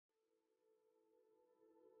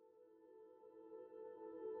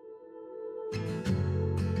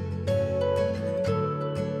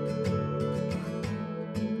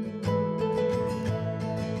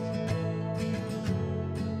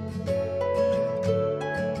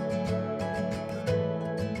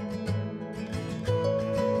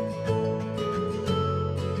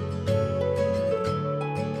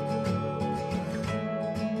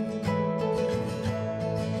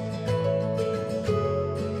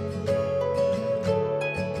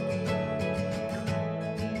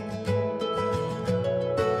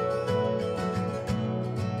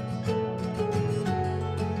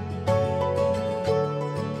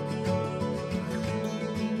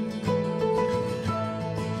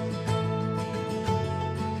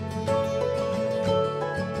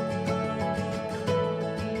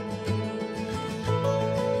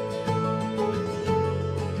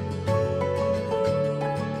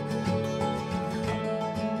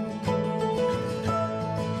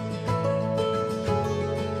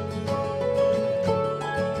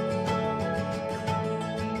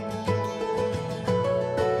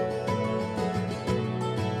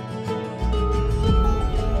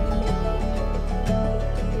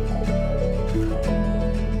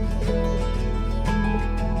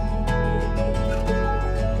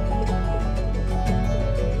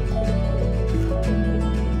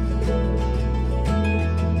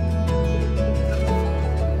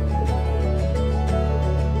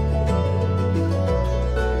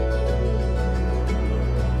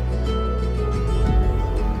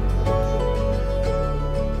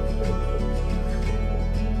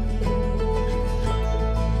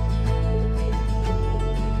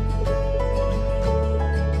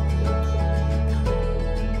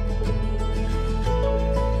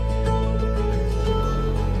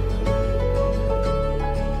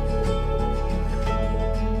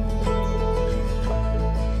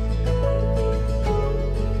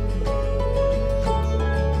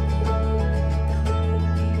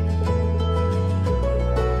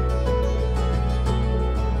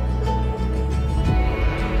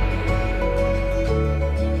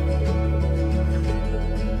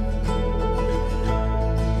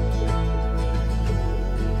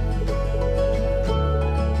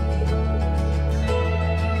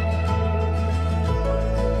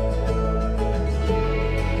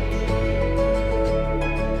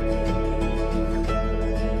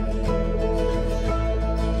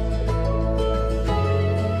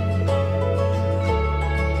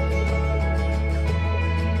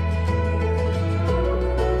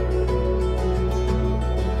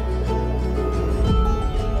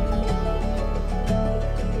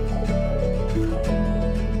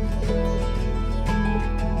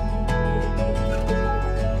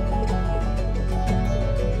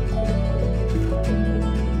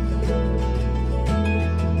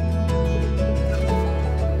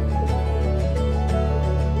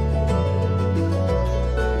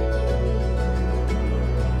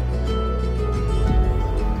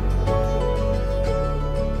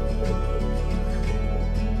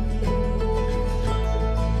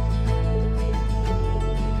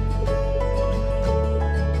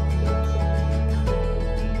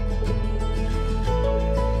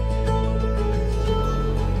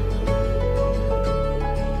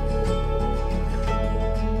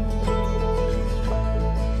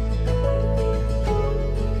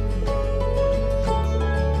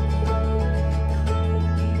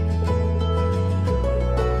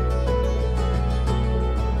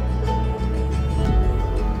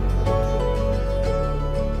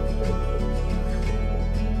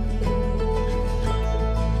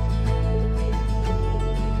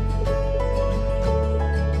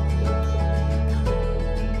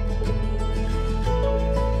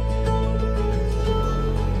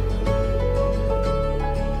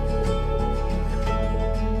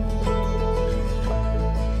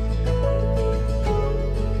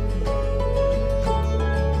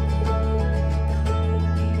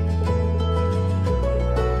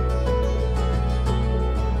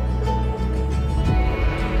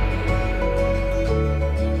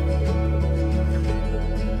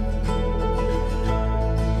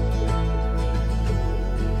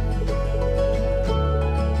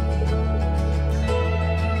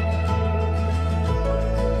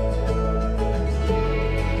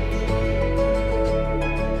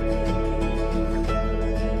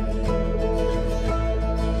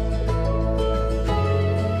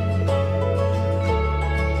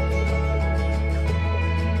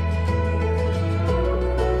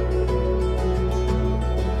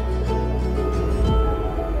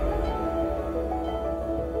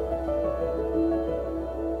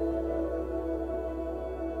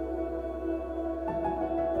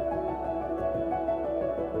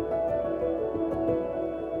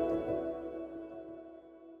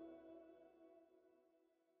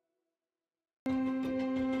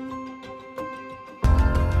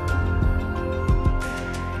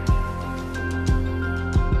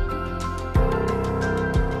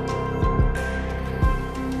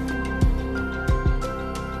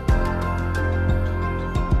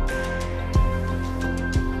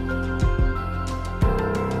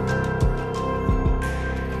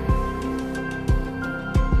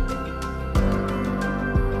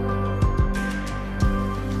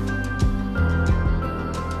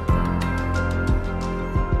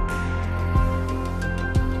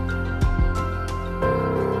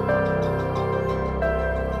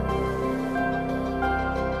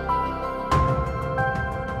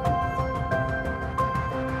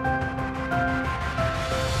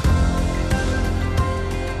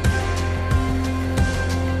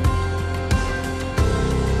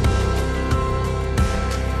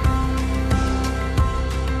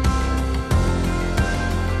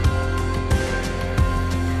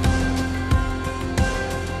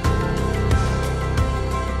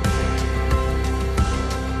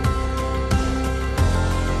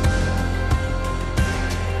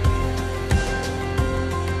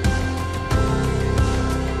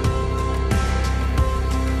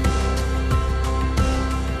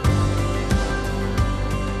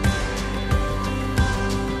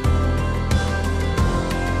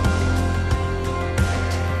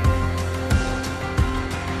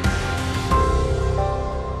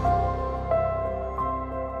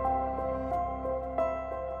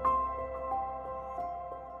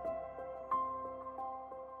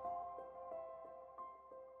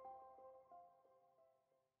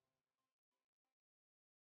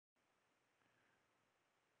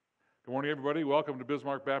Good morning, everybody. Welcome to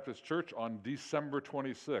Bismarck Baptist Church on December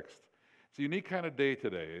 26th. It's a unique kind of day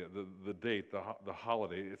today, the date, the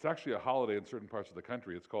holiday. It's actually a holiday in certain parts of the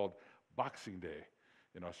country. It's called Boxing Day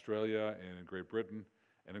in Australia and in Great Britain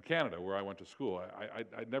and in Canada, where I went to school.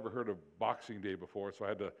 I'd never heard of Boxing Day before, so I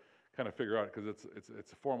had to kind of figure out, because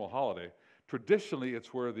it's a formal holiday. Traditionally,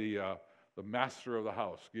 it's where the master of the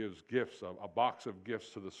house gives gifts, a box of gifts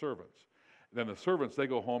to the servants. And then the servants, they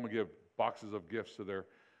go home and give boxes of gifts to their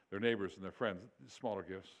neighbors and their friends. Smaller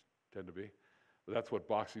gifts tend to be. But that's what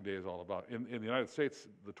Boxing Day is all about. In the United States,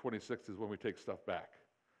 the 26th is when we take stuff back.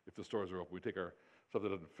 If the stores are open, we take our stuff that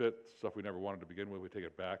doesn't fit, stuff we never wanted to begin with, we take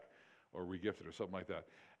it back or re-gift it or something like that.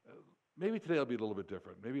 Maybe today will be a little bit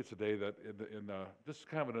different. Maybe it's a day that in just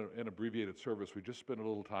kind of an abbreviated service, we just spend a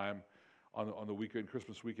little time on the weekend,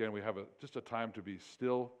 Christmas weekend. We have just a time to be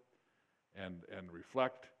still and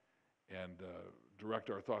reflect and direct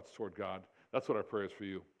our thoughts toward God. That's what our prayer is for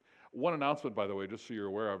you. One announcement, by the way, just so you're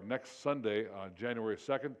aware of, next Sunday, January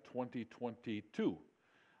 2nd, 2022,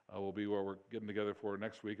 will be where we're getting together for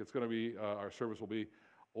next week. It's going to be, our service will be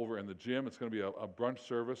over in the gym. It's going to be a brunch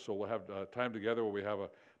service, so we'll have time together where we have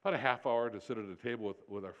about a half hour to sit at a table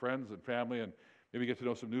with our friends and family and maybe get to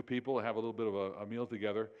know some new people and have a little bit of a meal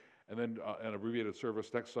together. And then an abbreviated service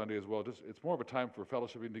next Sunday as well. It's more of a time for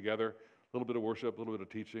fellowshipping together, a little bit of worship, a little bit of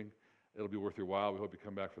teaching. It'll be worth your while. We hope you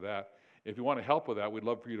come back for that. If you want to help with that, we'd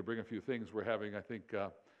love for you to bring a few things. We're having, I think,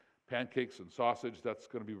 pancakes and sausage. That's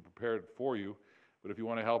going to be prepared for you. But if you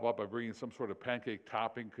want to help out by bringing some sort of pancake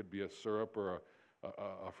topping, could be a syrup or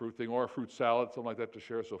a fruit thing, or a fruit salad, something like that to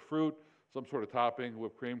share. So fruit, some sort of topping,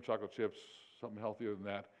 whipped cream, chocolate chips, something healthier than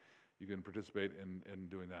that. You can participate in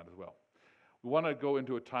doing that as well. We want to go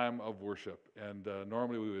into a time of worship. And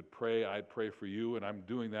normally we would pray. I'd pray for you, and I'm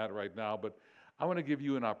doing that right now. But I want to give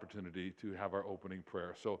you an opportunity to have our opening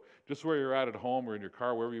prayer. So just where you're at home or in your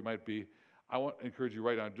car, wherever you might be, I want to encourage you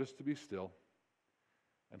right now just to be still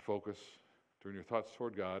and focus, turn your thoughts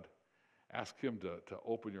toward God. Ask Him to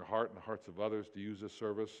open your heart and the hearts of others, to use this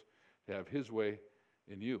service, to have His way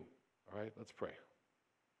in you. All right, let's pray.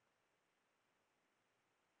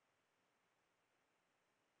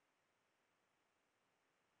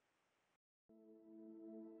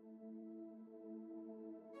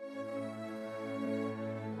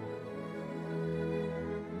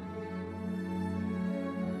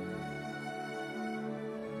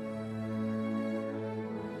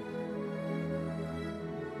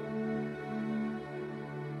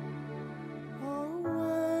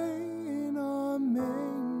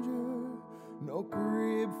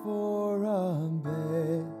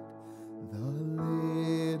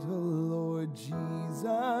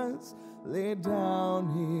 Laid down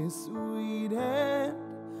His sweet hand,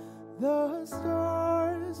 the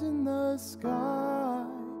stars in the sky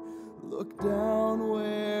look down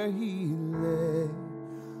where He lay.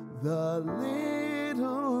 The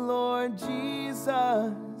little Lord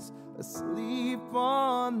Jesus asleep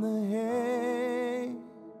on the hay.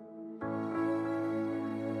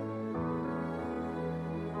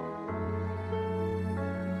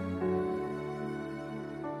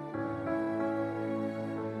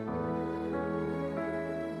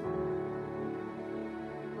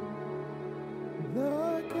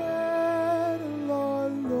 The cattle are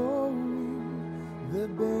lowing, the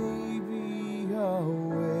baby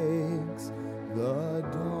awakes, the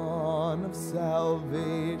dawn of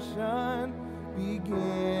salvation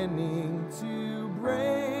beginning to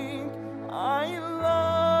break. I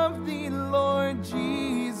love Thee, Lord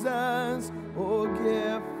Jesus, O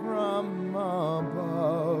gift from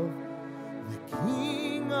above, the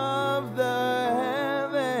King of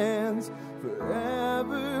the heavens,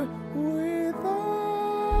 forever with us.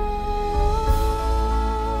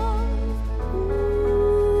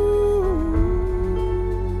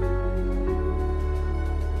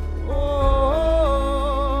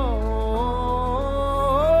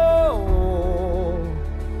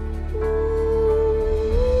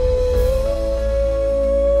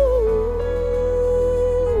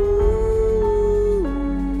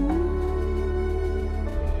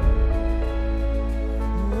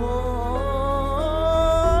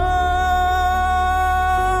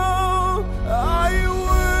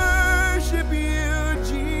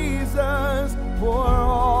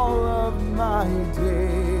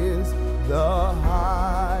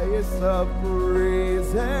 Of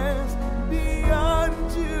praises be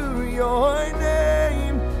unto your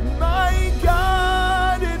name, my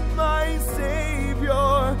God and my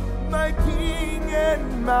Savior, my King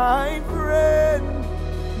and my friend.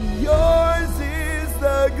 Yours is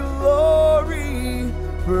the glory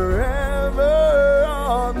forever,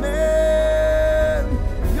 amen.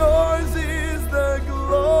 Yours is the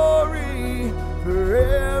glory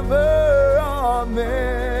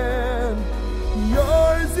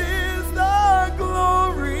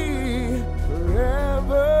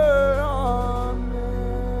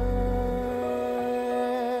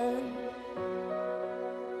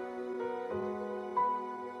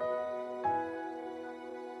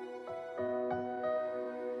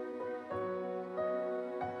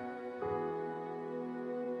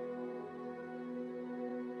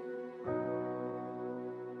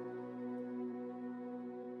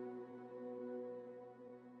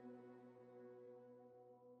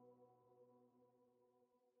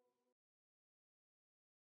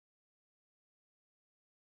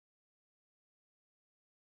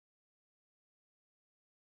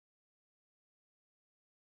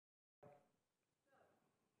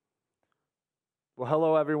Well,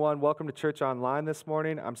 hello, everyone. Welcome to Church Online this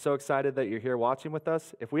morning. I'm so excited that you're here watching with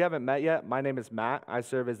us. If we haven't met yet, my name is Matt. I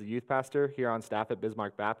serve as the youth pastor here on staff at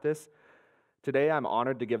Bismarck Baptist. Today, I'm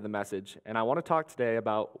honored to give the message, and I want to talk today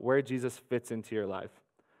about where Jesus fits into your life.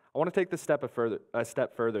 I want to take this a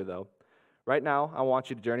step further, though. Right now, I want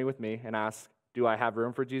you to journey with me and ask, do I have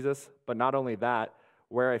room for Jesus? But not only that,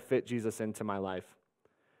 where I fit Jesus into my life.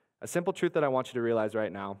 A simple truth that I want you to realize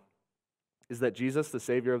right now is that Jesus, the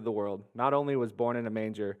Savior of the world, not only was born in a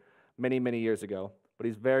manger many, many years ago, but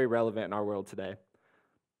he's very relevant in our world today.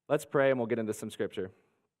 Let's pray and we'll get into some scripture.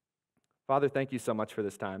 Father, thank you so much for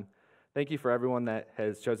this time. Thank you for everyone that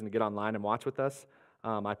has chosen to get online and watch with us.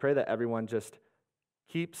 I pray that everyone just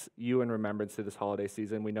keeps you in remembrance through this holiday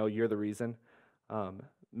season. We know you're the reason.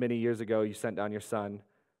 Many years ago, you sent down your son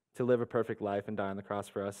to live a perfect life and die on the cross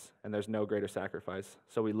for us, and there's no greater sacrifice.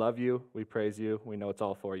 So we love you, we praise you, we know it's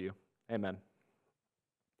all for you. Amen.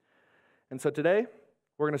 And so today,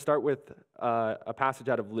 we're going to start with a passage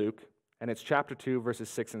out of Luke, and it's chapter 2, verses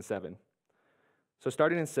 6 and 7. So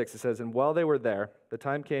starting in 6, it says, "And while they were there, the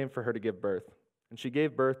time came for her to give birth. And she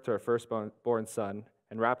gave birth to her firstborn son,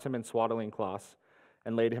 and wrapped him in swaddling cloths,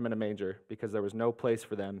 and laid him in a manger, because there was no place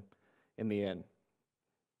for them in the inn."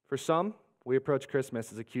 For some, we approach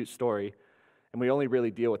Christmas as a cute story, and we only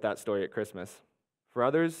really deal with that story at Christmas. For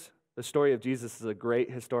others, the story of Jesus is a great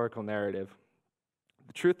historical narrative.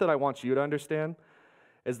 The truth that I want you to understand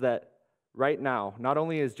is that right now, not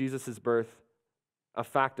only is Jesus' birth a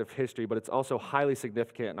fact of history, but it's also highly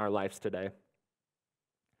significant in our lives today.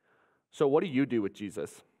 So what do you do with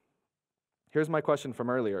Jesus? Here's my question from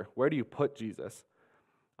earlier. Where do you put Jesus?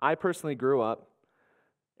 I personally grew up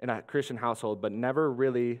in a Christian household, but never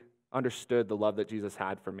really understood the love that Jesus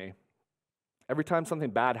had for me. Every time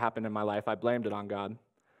something bad happened in my life, I blamed it on God.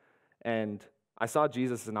 And I saw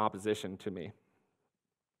Jesus in opposition to me.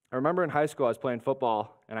 I remember in high school, I was playing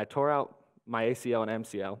football, and I tore out my ACL and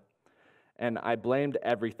MCL, and I blamed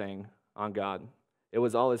everything on God. It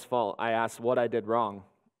was all his fault. I asked what I did wrong.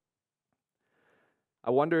 I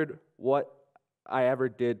wondered what I ever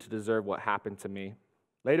did to deserve what happened to me.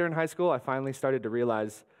 Later in high school, I finally started to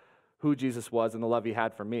realize who Jesus was and the love he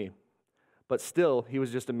had for me. But still, he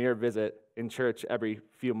was just a mere visit in church every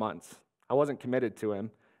few months. I wasn't committed to him,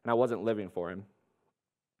 and I wasn't living for him.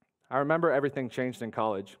 I remember everything changed in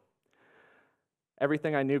college.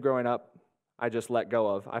 Everything I knew growing up, I just let go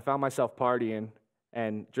of. I found myself partying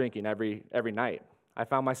and drinking every night. I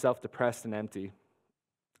found myself depressed and empty.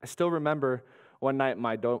 I still remember one night in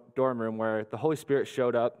my dorm room where the Holy Spirit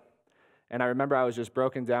showed up, and I remember I was just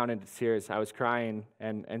broken down into tears. I was crying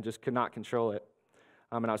and just could not control it.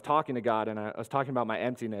 And I was talking to God, and I was talking about my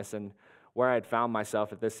emptiness and where I had found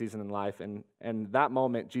myself at this season in life. And that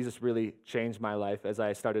moment, Jesus really changed my life as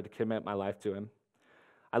I started to commit my life to him.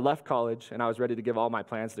 I left college, and I was ready to give all my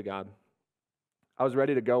plans to God. I was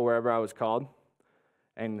ready to go wherever I was called,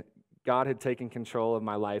 and God had taken control of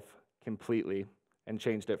my life completely and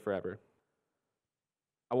changed it forever.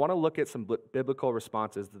 I want to look at some biblical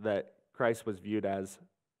responses that Christ was viewed as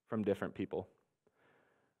from different people.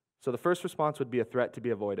 So the first response would be a threat to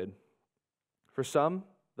be avoided. For some,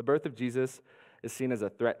 the birth of Jesus is seen as a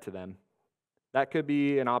threat to them. That could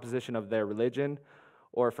be in opposition of their religion,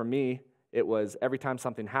 or for me, it was every time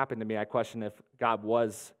something happened to me, I questioned if God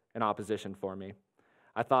was in opposition for me.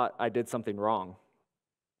 I thought I did something wrong.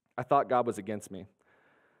 I thought God was against me.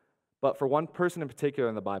 But for one person in particular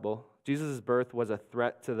in the Bible, Jesus' birth was a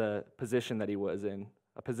threat to the position that he was in,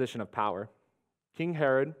 a position of power. King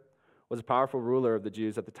Herod was a powerful ruler of the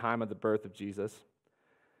Jews at the time of the birth of Jesus.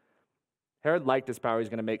 Herod liked his power. He was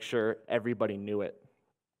going to make sure everybody knew it.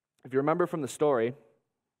 If you remember from the story,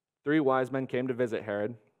 3 wise men came to visit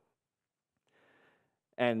Herod,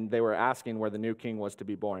 and they were asking where the new king was to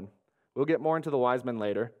be born. We'll get more into the wise men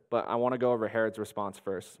later, but I want to go over Herod's response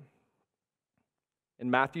first. In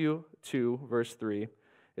Matthew 2, verse 3,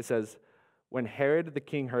 it says, "When Herod the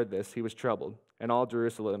king heard this, he was troubled, and all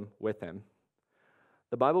Jerusalem with him."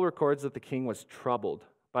 The Bible records that the king was troubled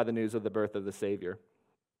by the news of the birth of the Savior.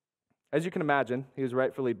 As you can imagine, he was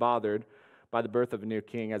rightfully bothered by the birth of a new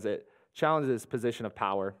king as it challenged his position of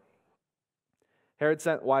power. Herod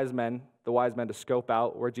sent the wise men to scope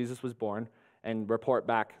out where Jesus was born and report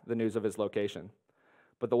back the news of his location.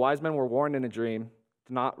 But the wise men were warned in a dream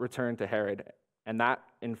to not return to Herod, and that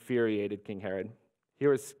infuriated King Herod.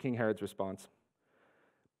 Here is King Herod's response.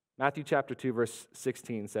 Matthew chapter 2, verse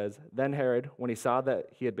 16 says, "Then Herod, when he saw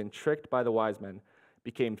that he had been tricked by the wise men,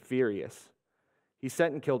 became furious. He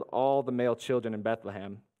sent and killed all the male children in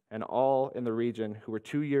Bethlehem and all in the region who were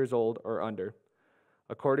 2 years old or under,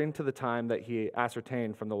 according to the time that he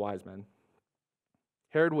ascertained from the wise men."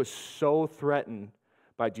 Herod was so threatened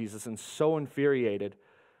by Jesus and so infuriated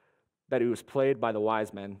that he was played by the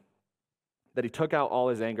wise men that he took out all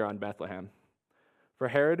his anger on Bethlehem. For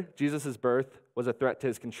Herod, Jesus' birth was a threat to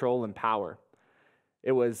his control and power.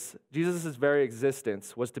 It was Jesus' very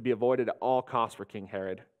existence was to be avoided at all costs for King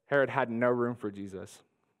Herod. Herod had no room for Jesus.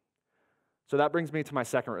 So that brings me to my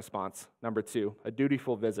second response, number 2, a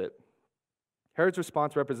dutiful visit. Herod's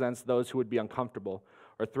response represents those who would be uncomfortable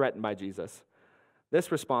or threatened by Jesus.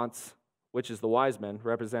 This response, which is the wise men,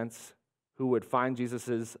 represents who would find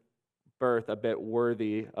Jesus' birth a bit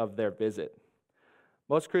worthy of their visit.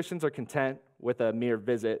 Most Christians are content with a mere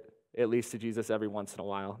visit, at least to Jesus every once in a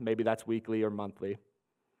while. Maybe that's weekly or monthly.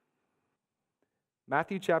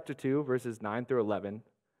 Matthew chapter 2, verses 9 through 11,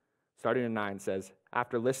 starting in 9, says,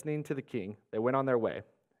 "After listening to the king, they went on their way,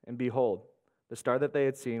 and behold, the star that they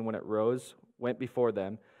had seen when it rose went before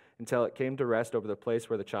them until it came to rest over the place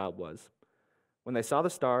where the child was. When they saw the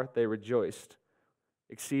star, they rejoiced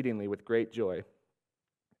exceedingly with great joy.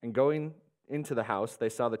 And going into the house, they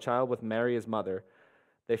saw the child with Mary his mother.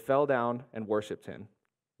 They fell down and worshipped him.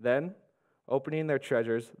 Then, opening their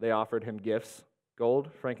treasures, they offered him gifts,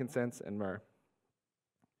 gold, frankincense, and myrrh.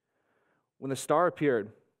 When the star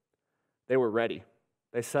appeared, they were ready.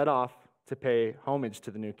 They set off to pay homage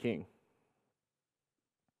to the new king.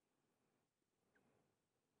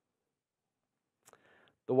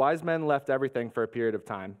 The wise men left everything for a period of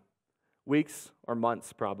time, weeks or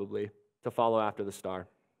months probably, to follow after the star.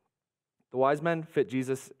 The wise men fit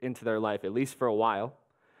Jesus into their life, at least for a while.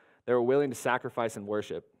 They were willing to sacrifice and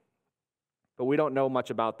worship. But we don't know much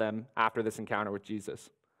about them after this encounter with Jesus.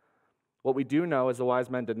 What we do know is the wise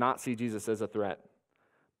men did not see Jesus as a threat,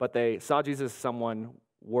 but they saw Jesus as someone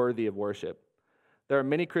worthy of worship. There are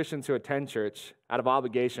many Christians who attend church out of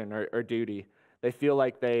obligation or duty. They feel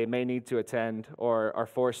like they may need to attend or are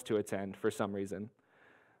forced to attend for some reason.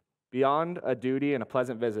 Beyond a duty and a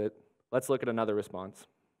pleasant visit, let's look at another response.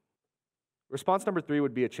 Response number 3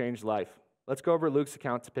 would be a changed life. Let's go over Luke's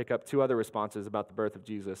account to pick up 2 other responses about the birth of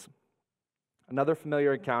Jesus. Another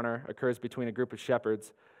familiar encounter occurs between a group of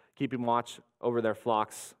shepherds keeping watch over their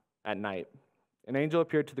flocks at night. An angel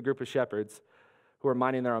appeared to the group of shepherds who were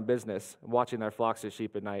minding their own business and watching their flocks of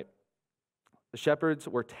sheep at night. The shepherds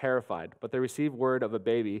were terrified, but they received word of a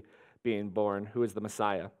baby being born who is the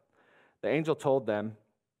Messiah. The angel told them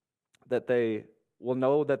that they will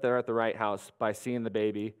know that they're at the right house by seeing the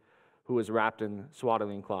baby who is wrapped in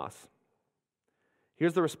swaddling cloths.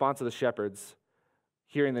 Here's the response of the shepherds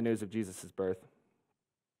hearing the news of Jesus' birth.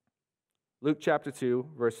 Luke chapter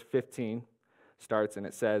 2, verse 15 starts, and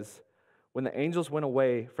it says, "When the angels went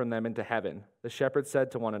away from them into heaven, the shepherds said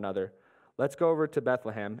to one another, 'Let's go over to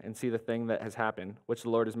Bethlehem and see the thing that has happened, which the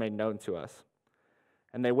Lord has made known to us.'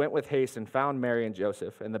 And they went with haste and found Mary and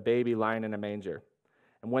Joseph and the baby lying in a manger.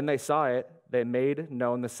 And when they saw it, they made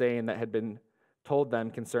known the saying that had been told them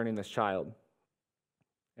concerning this child.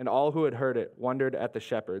 And all who had heard it wondered at what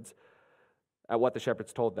the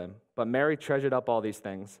shepherds told them. But Mary treasured up all these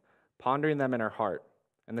things, pondering them in her heart.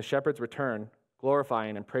 And the shepherds returned,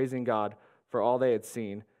 glorifying and praising God for all they had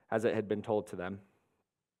seen as it had been told to them."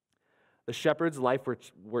 The shepherds' life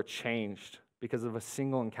were changed because of a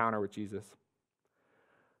single encounter with Jesus.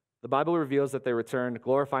 The Bible reveals that they returned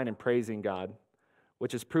glorifying and praising God,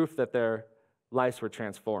 which is proof that their lives were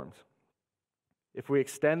transformed. If we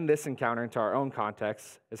extend this encounter into our own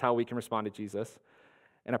context, is how we can respond to Jesus.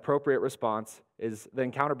 An appropriate response is the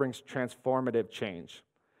encounter brings transformative change.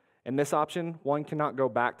 In this option, one cannot go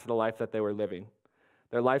back to the life that they were living.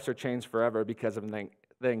 Their lives are changed forever because of the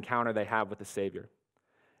encounter they have with the Savior.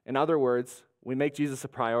 In other words, we make Jesus a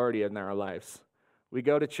priority in our lives. We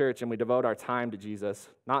go to church and we devote our time to Jesus,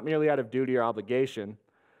 not merely out of duty or obligation,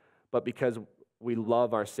 but because we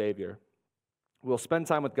love our Savior. We'll spend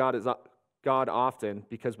time with God often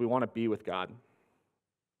because we want to be with God.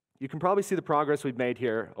 You can probably see the progress we've made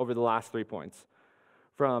here over the last 3 points,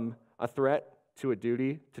 from a threat to a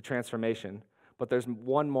duty to transformation, but there's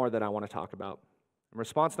one more that I want to talk about. And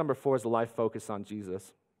response number 4 is the life focused on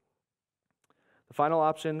Jesus. The final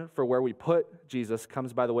option for where we put Jesus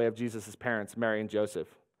comes by the way of Jesus' parents, Mary and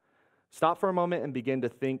Joseph. Stop for a moment and begin to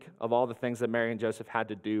think of all the things that Mary and Joseph had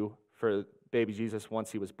to do for baby Jesus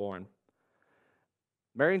once he was born.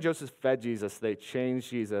 Mary and Joseph fed Jesus, they changed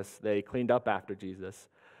Jesus, they cleaned up after Jesus,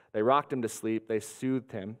 they rocked him to sleep, they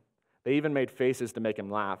soothed him, they even made faces to make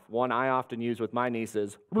him laugh. One I often use with my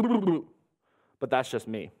nieces, but that's just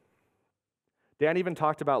me. Dan even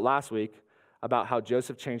talked about last week about how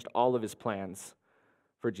Joseph changed all of his plans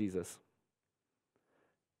for Jesus.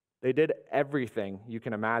 They did everything you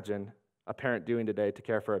can imagine a parent doing today to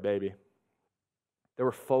care for a baby. They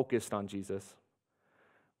were focused on Jesus.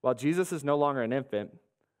 While Jesus is no longer an infant,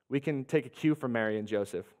 we can take a cue from Mary and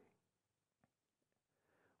Joseph.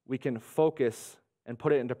 We can focus and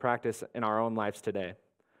put it into practice in our own lives today.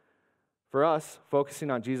 For us, focusing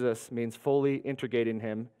on Jesus means fully integrating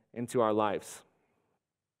him into our lives.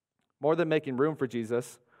 More than making room for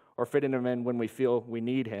Jesus or fitting him in when we feel we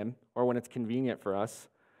need him or when it's convenient for us,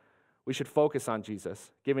 we should focus on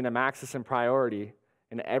Jesus, giving him access and priority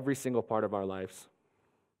in every single part of our lives.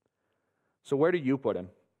 So where do you put him?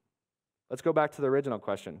 Let's go back to the original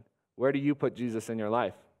question. Where do you put Jesus in your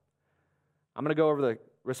life? I'm going to go over the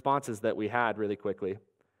responses that we had really quickly,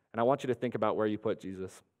 and I want you to think about where you put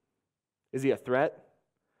Jesus. Is he a threat?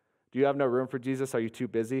 Do you have no room for Jesus? Are you too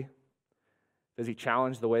busy? Does he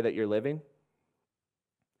challenge the way that you're living?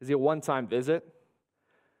 Is he a one-time visit?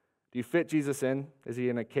 Do you fit Jesus in? Is he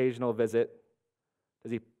an occasional visit?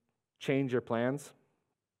 Does he change your plans?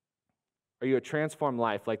 Are you a transformed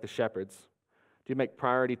life like the shepherds? Do you make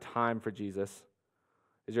priority time for Jesus?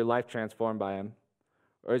 Is your life transformed by him?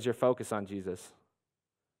 Or is your focus on Jesus?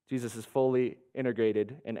 Jesus is fully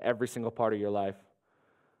integrated in every single part of your life.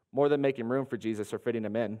 More than making room for Jesus or fitting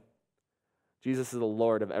him in, Jesus is the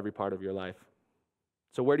Lord of every part of your life.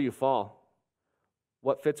 So where do you fall?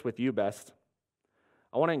 What fits with you best?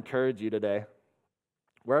 I want to encourage you today,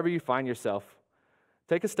 wherever you find yourself,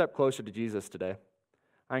 take a step closer to Jesus today.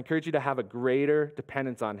 I encourage you to have a greater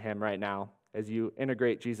dependence on him right now as you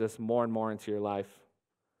integrate Jesus more and more into your life.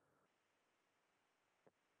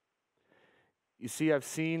 You see, I've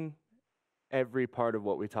seen every part of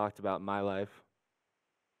what we talked about in my life.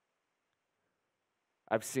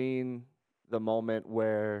 I've seen the moment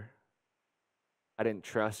where I didn't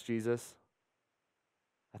trust Jesus.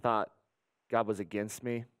 I thought God was against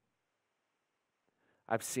me.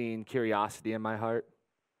 I've seen curiosity in my heart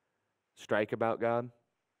strike about God.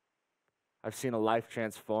 I've seen a life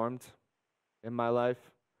transformed in my life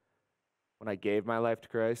when I gave my life to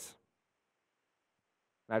Christ.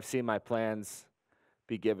 And I've seen my plans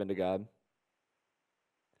be given to God.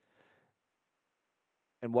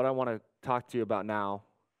 And what I want to talk to you about now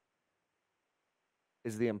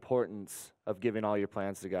is the importance of giving all your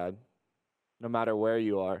plans to God, no matter where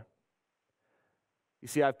you are. You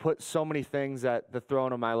see, I've put so many things at the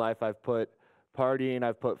throne of my life. I've put partying,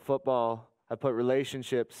 I've put football, I've put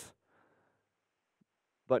relationships,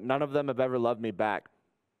 but none of them have ever loved me back.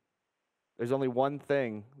 There's only one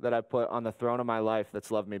thing that I put on the throne of my life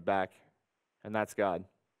that's loved me back, and that's God.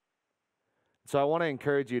 So I want to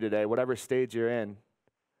encourage you today, whatever stage you're in,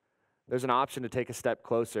 there's an option to take a step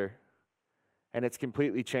closer, and it's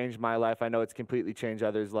completely changed my life. I know it's completely changed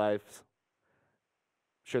others' lives.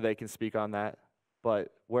 I'm sure they can speak on that.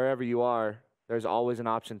 But wherever you are, there's always an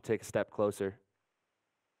option to take a step closer.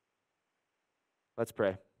 Let's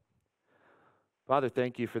pray. Father,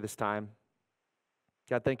 thank you for this time.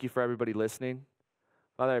 God, thank you for everybody listening.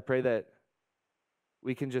 Father, I pray that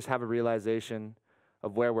we can just have a realization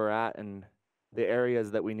of where we're at and the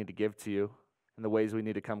areas that we need to give to you and the ways we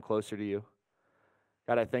need to come closer to you.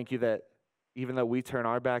 God, I thank you that even though we turn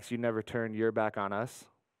our backs, you never turn your back on us.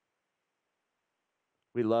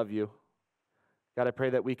 We love you. God, I pray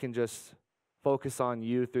that we can just focus on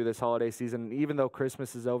you through this holiday season. And even though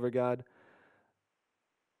Christmas is over, God,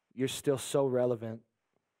 you're still so relevant.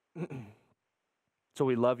 So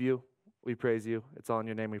we love you. We praise you. It's all in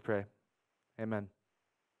your name we pray. Amen.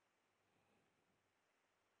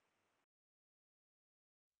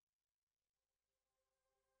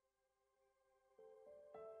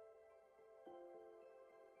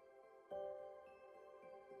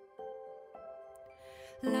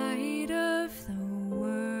 Light of the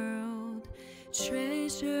world,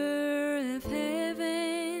 treasure of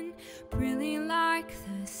heaven, brilliant like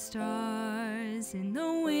the stars in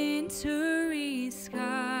the wintry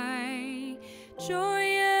sky.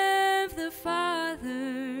 Joy of the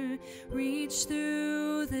Father, reach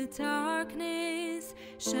through the darkness,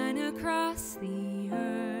 shine across the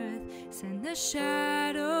earth, send the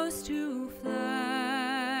shadows to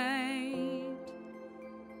flight.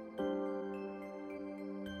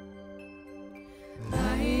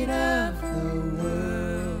 Light of the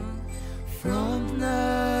world, from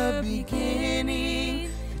the beginning,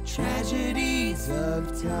 the tragedies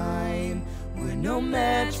of time were no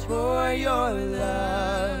match for your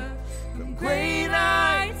love. From great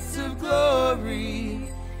heights of glory,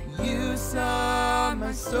 you saw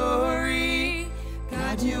my story.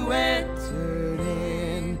 God, you entered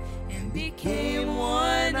in and became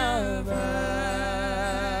one of us.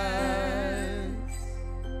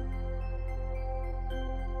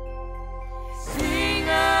 Sing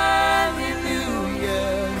hallelujah,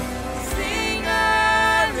 sing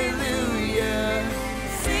hallelujah,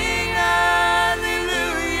 sing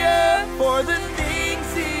hallelujah.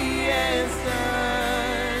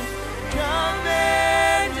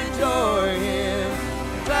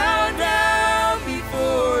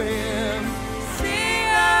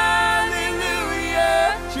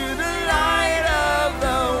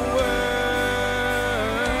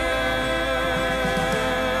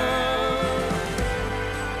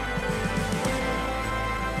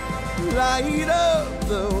 light of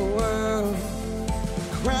the world,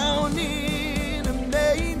 crowned in a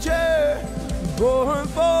manger, born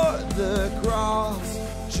for the cross,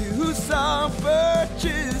 to suffer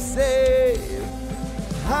to save.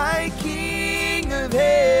 High King of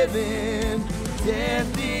heaven,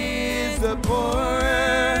 death is the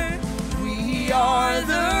poorer, we are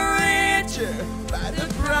the richer by the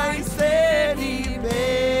price that he paid.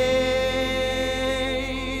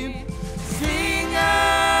 Sing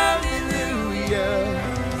hallelujah,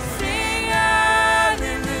 sing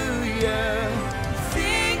hallelujah,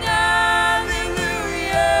 sing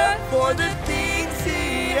hallelujah, for the things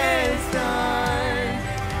he has done.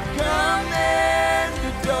 Come and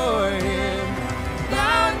adore him,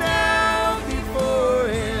 bow down before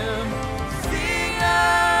him. Sing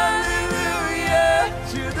hallelujah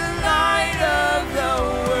to the light of the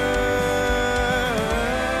world.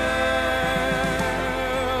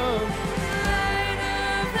 Light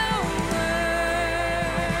of the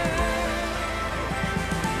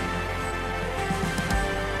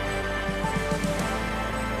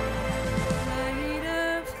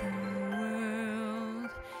world,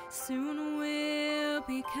 soon will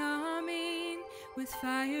be coming with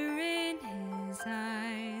fire in his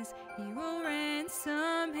eyes. He will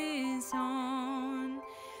ransom his own.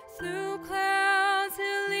 Through clouds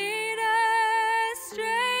he'll lead us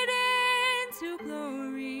straight into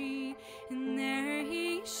glory, and there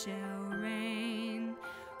he shall reign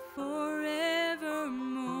forevermore.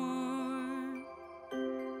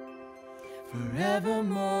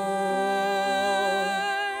 Forevermore.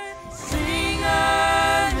 Sing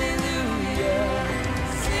hallelujah,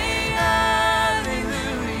 sing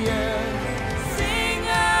hallelujah, sing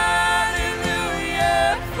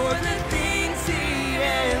hallelujah, for the things he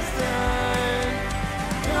has done.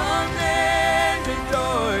 Come and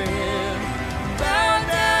adore him, bow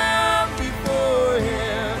down before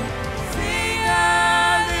him. Sing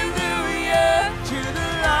hallelujah to the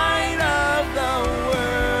light of the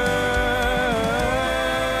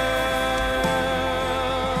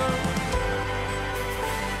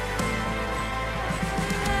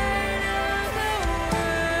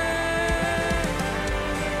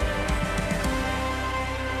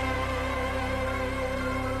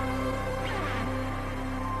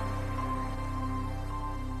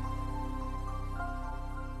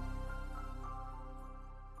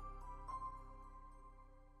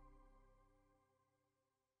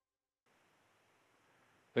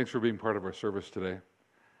Thanks for being part of our service today.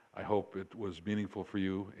 I hope it was meaningful for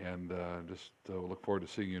you, and look forward to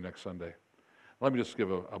seeing you next Sunday. Let me just give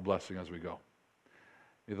a blessing as we go.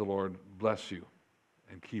 May the Lord bless you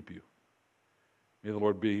and keep you. May the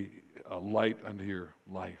Lord be a light unto your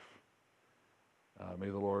life. May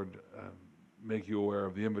the Lord make you aware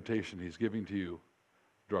of the invitation he's giving to you.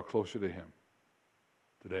 Draw closer to him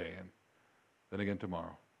today, and then again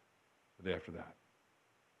tomorrow, the day after that.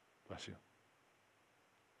 Bless you.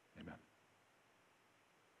 Amen.